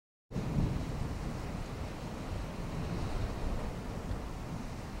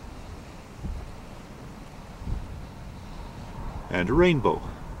and a rainbow.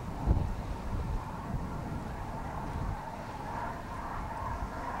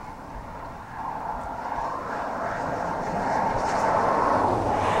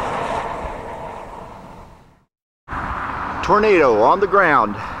 Tornado on the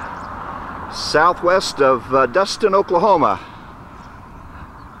ground, southwest of Dustin, Oklahoma.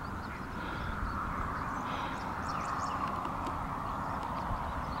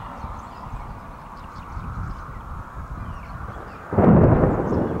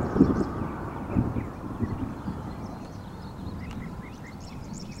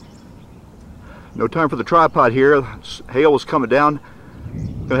 No time for the tripod here. Hail was coming down.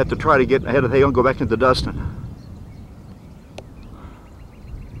 Gonna have to try to get ahead of the hail and go back into Dustin.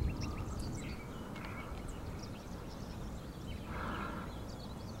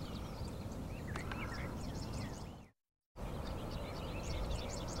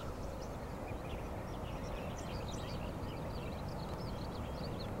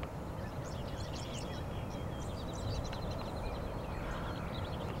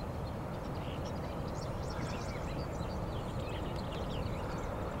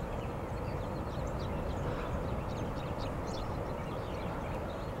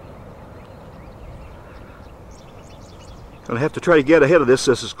 Gonna have to try to get ahead of this.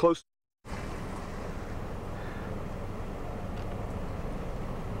 This is close.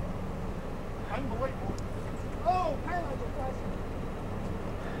 Unbelievable. Oh, power lines are flashing.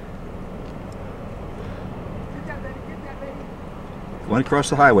 Get that, baby. Get that, baby. Going across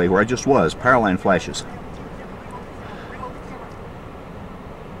the highway where I just was. Power line flashes.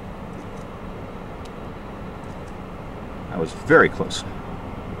 I was very close.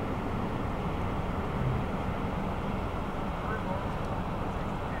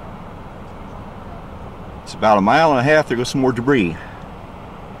 It's about a mile and a half. There goes some more debris. You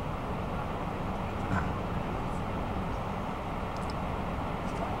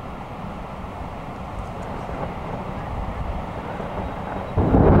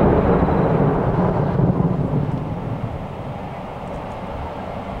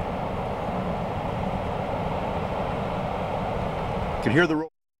can hear the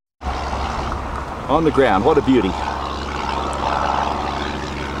roll on the ground. What a beauty.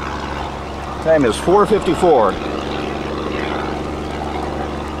 Time is 4:54.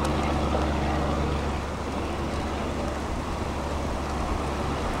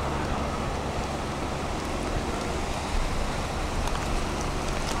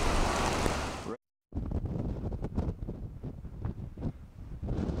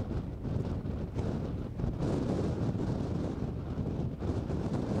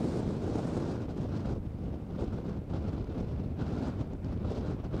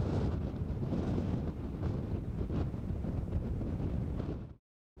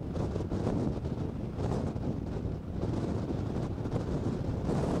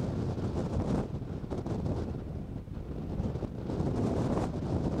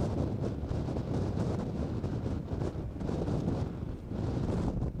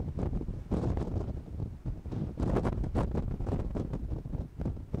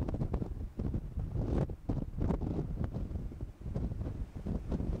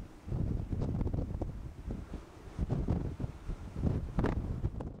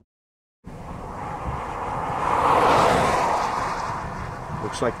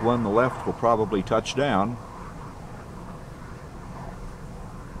 Looks like the one on the left will probably touch down.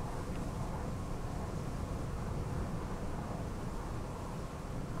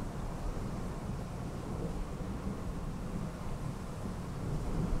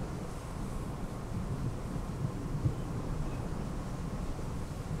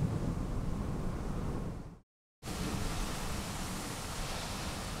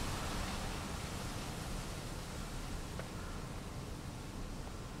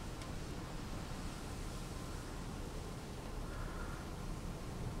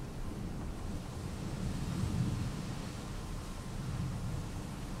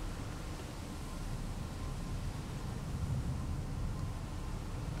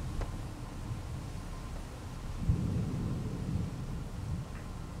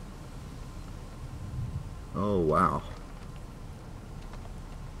 Oh, wow.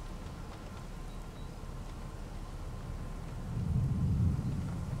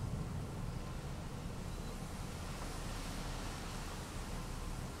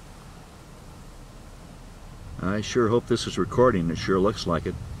 I sure hope this is recording. It sure looks like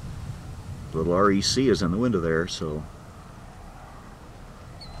it. The little REC is in the window there, so...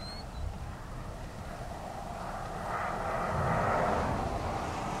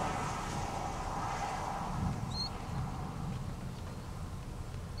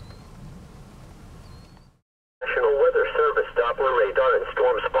 National Weather Service Doppler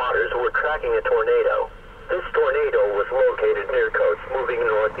moving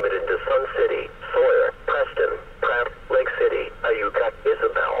north limited to Sun City, Sawyer, Preston, Pratt, Lake City, Ayuka,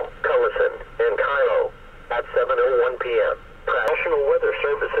 Isabel, Cullison, and Cairo at 7:01 p.m. National Weather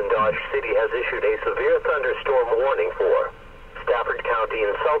Service in Dodge City has issued a severe thunderstorm warning for Stafford County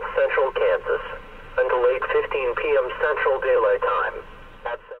in south central Kansas until 8:15 p.m. Central Daylight Time.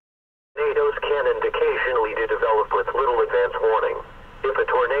 Tornadoes can and occasionally do develop with little advance warning. If a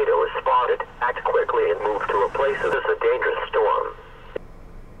tornado is spotted, act quickly and move to a place that is a dangerous storm.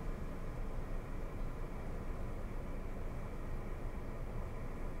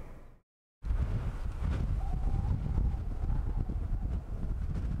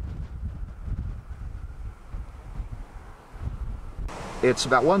 It's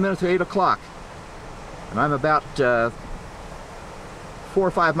about 1 minute to 8 o'clock, and I'm about 4 or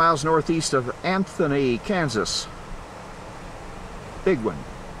 5 miles northeast of Anthony, Kansas. Big one.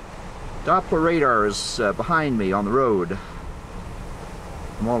 Doppler radar is behind me on the road.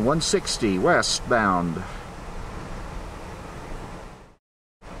 I'm on 160 westbound.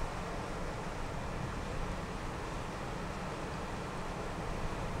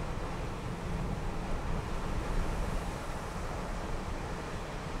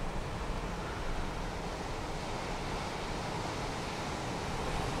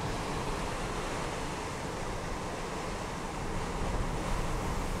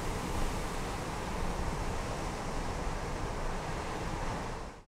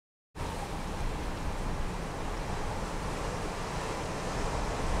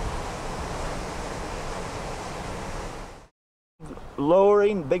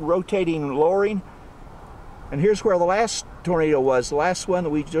 Lowering, big rotating lowering, and here's where the last tornado was. The last one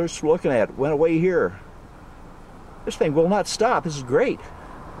that we just were looking at went away here. This thing will not stop. This is great.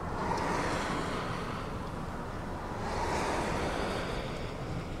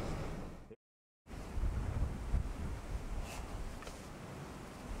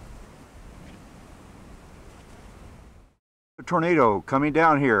 A tornado coming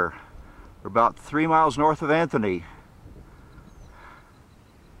down here. We're about 3 miles north of Anthony.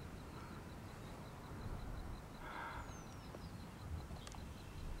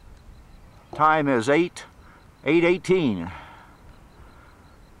 Time is 8:18.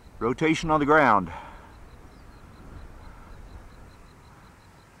 Rotation on the ground.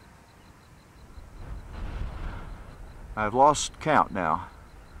 I've lost count now.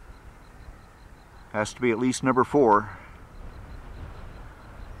 Has to be at least number 4.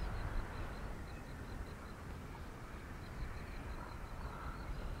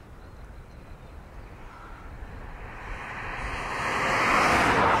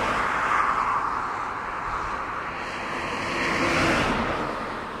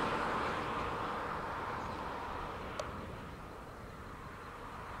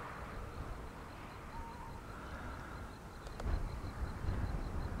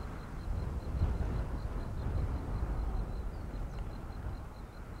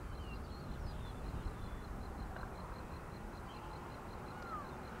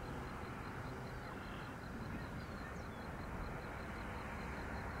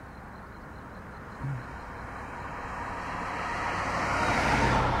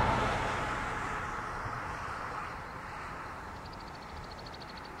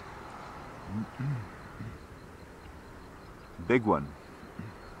 Big one.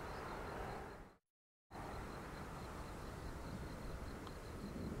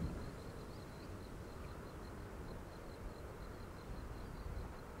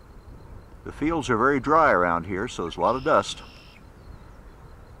 The fields are very dry around here, so there's a lot of dust.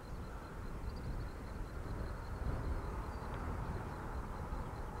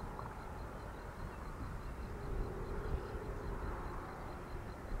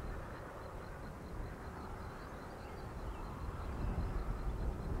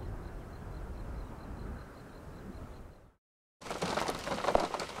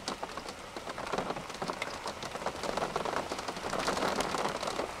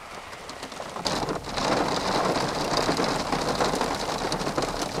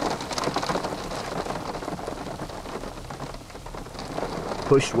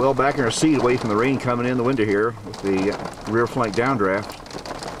 Pushed well back in our seat away from the rain coming in the window here with the rear flank downdraft.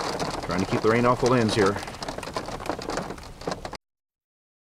 Trying to keep the rain off the lens here.